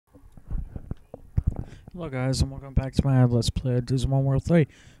Hello guys and welcome back to my Let's Play Digimon World 3.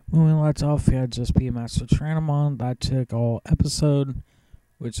 When we left off, we had just beat Master Tranamon. That took all episode,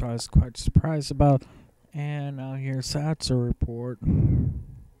 which I was quite surprised about. And now here's Satsu report.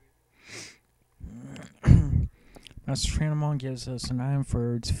 Master Tranamon gives us an item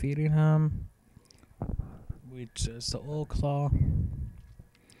for defeating him, which is the Old Claw.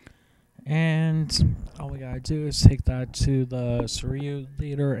 And all we gotta do is take that to the Suryu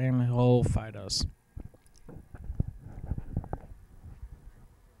leader and he'll fight us.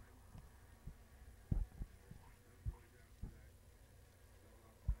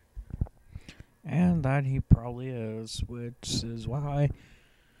 And that he probably is, which is why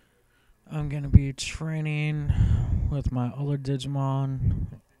I'm going to be training with my other Digimon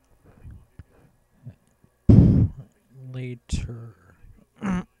later.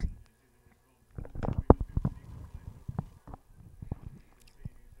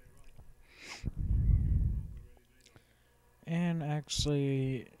 And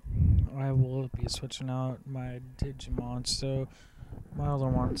actually, I will be switching out my Digimon so my other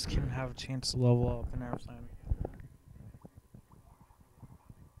ones can have a chance to level up and everything.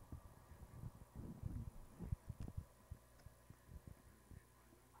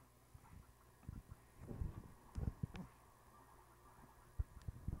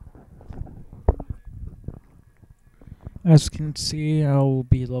 As you can see, I will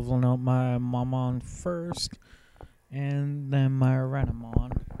be leveling up my Mamon first, and then my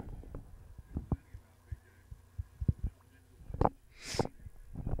Renamon.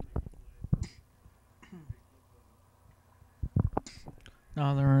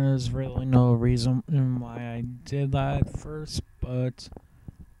 Now, there is really no reason why I did that first, but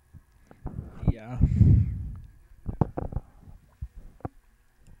yeah.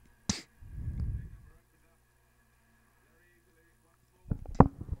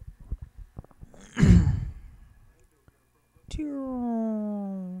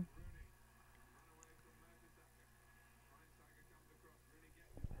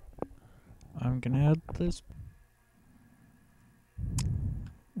 I'm gonna add this.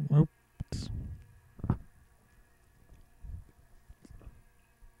 Oops.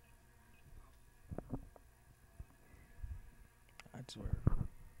 That's weird.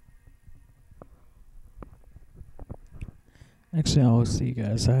 Actually, I'll see you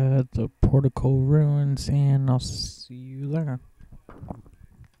guys at the Portico Ruins, and I'll see you there.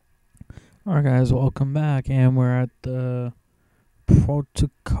 Alright, guys, welcome back, and we're at the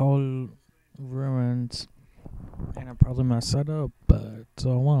Portico Ruins. And I probably messed that up, but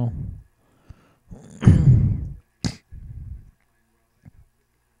oh well.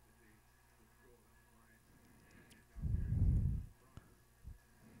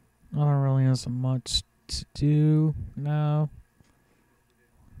 There really isn't much to do now.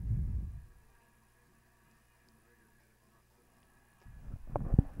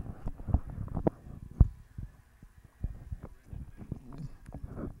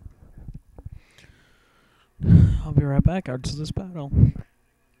 I'll be right back after this battle.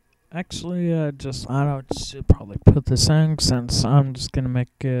 Actually, I should probably put this in since I'm just gonna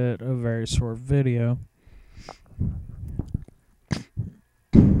make it a very short video.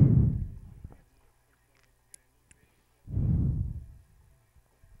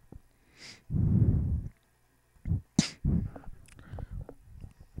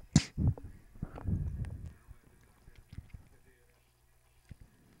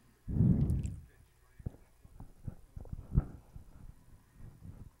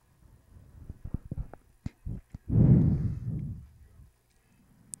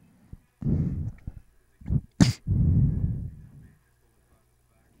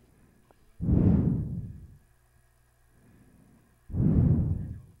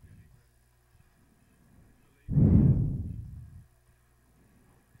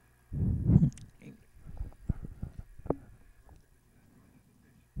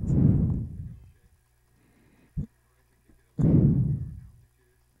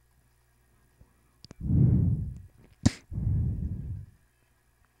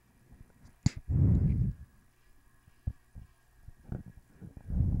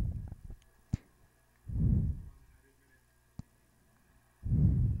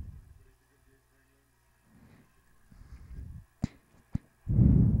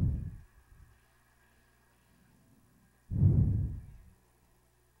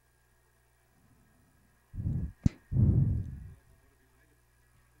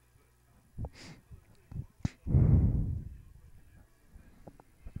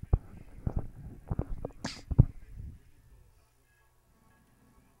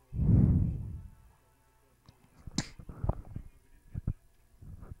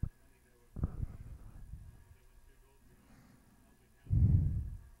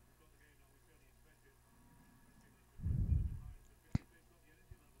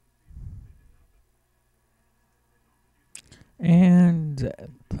 And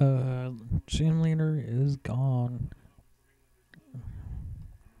the gym leader is gone.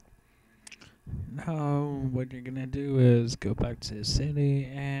 Now, what you're gonna do is go back to the city,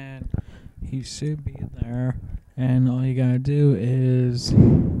 and he should be there. And all you gotta do is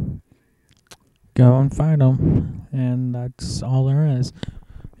go and fight him. And that's all there is.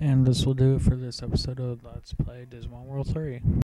 And this will do it for this episode of Let's Play Digimon World 3.